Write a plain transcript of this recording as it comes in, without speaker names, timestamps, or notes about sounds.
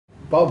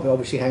Bob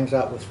obviously hangs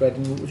out with Fred,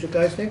 and what was your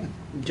guy's name?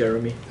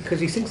 Jeremy. Because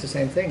he thinks the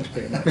same things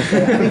pretty much.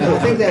 I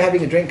think they're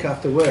having a drink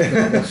after work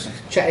and they're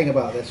chatting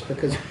about this,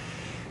 because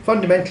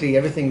fundamentally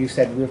everything you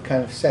said we've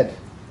kind of said.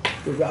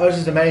 Ours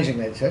is the managing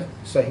editor,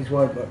 so he's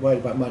worried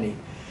about money.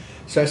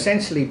 So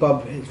essentially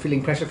Bob is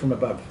feeling pressure from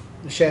above.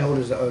 The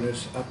shareholders, the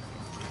owners,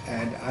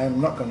 and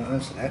I'm not going to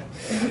answer that.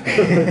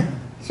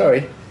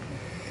 Sorry.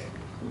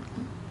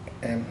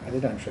 I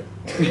did answer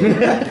it. You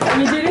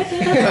did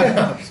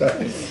it?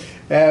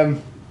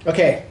 Sorry.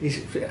 Okay,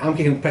 I'm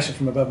getting pressure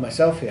from above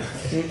myself here.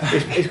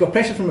 He's got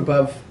pressure from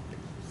above,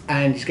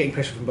 and he's getting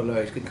pressure from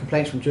below. He's getting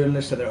complaints from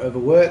journalists that they're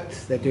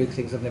overworked, they're doing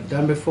things they've never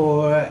done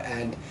before,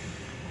 and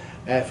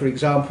for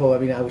example, I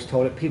mean, I was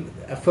told that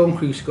a film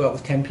crew used to go out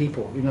with 10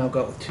 people, we've now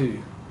got with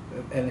 2.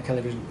 And the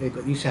television, they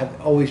used to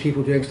have all these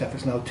people doing stuff,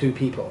 it's now 2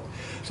 people.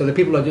 So the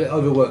people are doing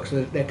overworked,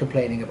 so they're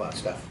complaining about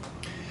stuff.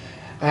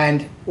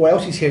 And what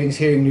else he's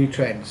hearing new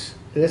trends.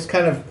 This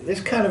kind of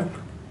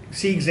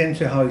segs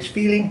into how he's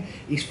feeling.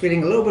 He's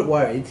feeling a little bit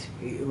worried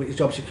with his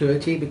job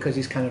security because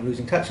he's kind of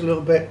losing touch a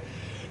little bit.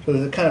 So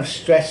there's a kind of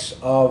stress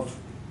of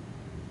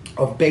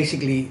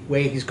basically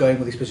where he's going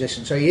with his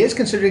position. So he is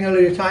considering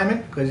early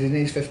retirement because he's in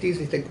his 50s.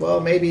 He thinks, well,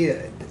 maybe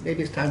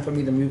it's time for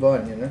me to move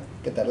on,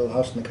 get that little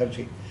house in the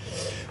country.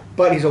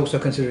 But he's also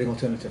considering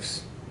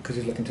alternatives because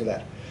he's looking to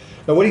that.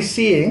 Now what he's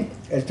seeing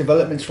is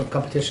developments from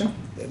competition.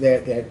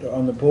 They're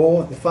on the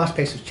ball, the fast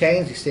pace of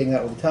change, he's seeing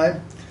that all the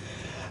time.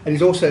 And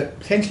he's also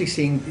potentially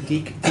seeing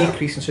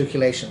decrease in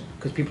circulation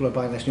because people are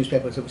buying less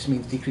newspapers, which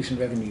means decrease in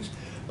revenues.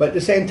 But at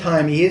the same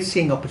time, he is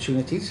seeing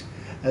opportunities.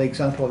 An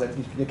example that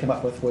they came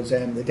up with was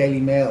the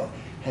Daily Mail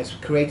has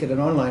created an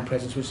online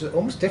presence which is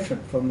almost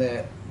different from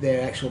their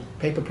actual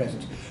paper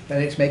presence,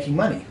 and it's making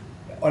money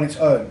on its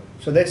own.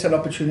 So that's an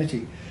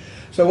opportunity.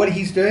 So what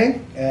he's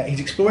doing, he's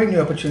exploring new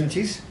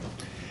opportunities.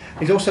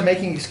 He's also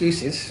making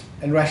excuses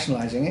and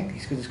rationalising it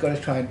because he's got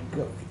to try and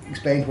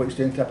explain what he's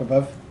doing to up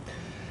above.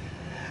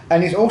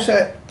 And he's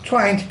also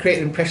trying to create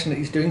an impression that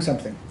he's doing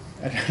something,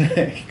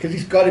 because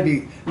he's got to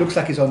be, looks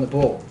like he's on the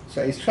ball.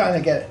 So he's trying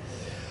to get,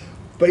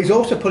 but he's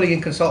also pulling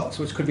in consultants,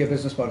 which could be a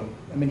business model.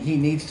 I mean, he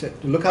needs to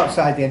look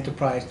outside the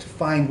enterprise to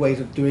find ways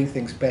of doing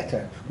things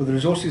better with the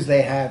resources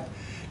they have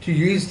to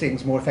use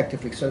things more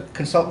effectively. So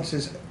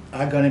consultants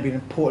are going to be an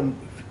important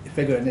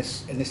figure in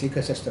this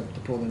ecosystem to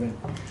pull them in.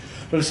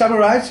 So to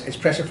summarise, it's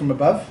pressure from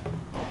above,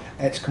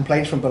 it's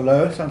complaints from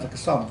below. It sounds like a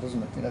song,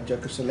 doesn't it?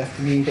 Jokers to the left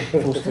of me,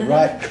 fools to the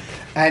right,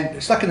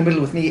 and stuck in the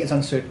middle with me is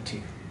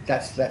uncertainty.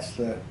 That's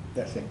the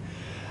thing.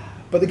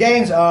 But the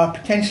gains are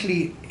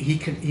potentially he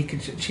could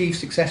achieve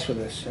success with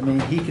this. I mean,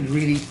 he could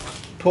really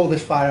pull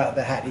this fire out of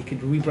the hat. He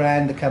could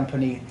rebrand the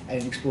company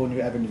and explore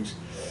new avenues.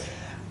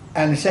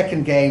 And the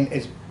second gain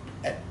is,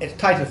 it's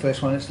tied to the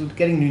first one. It's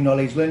getting new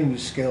knowledge, learning new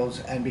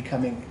skills, and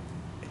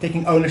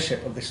taking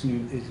ownership of these new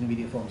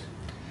media forms.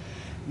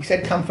 He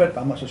said comfort,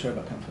 but I'm not so sure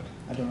about comfort.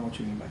 I don't know what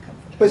you mean by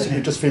comfort.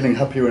 Basically just feeling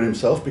happier in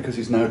himself because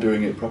he's now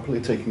doing it properly,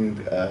 taking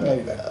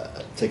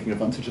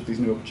advantage of these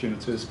new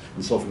opportunities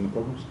and solving the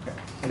problems. Okay,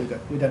 there we go.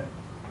 We're done.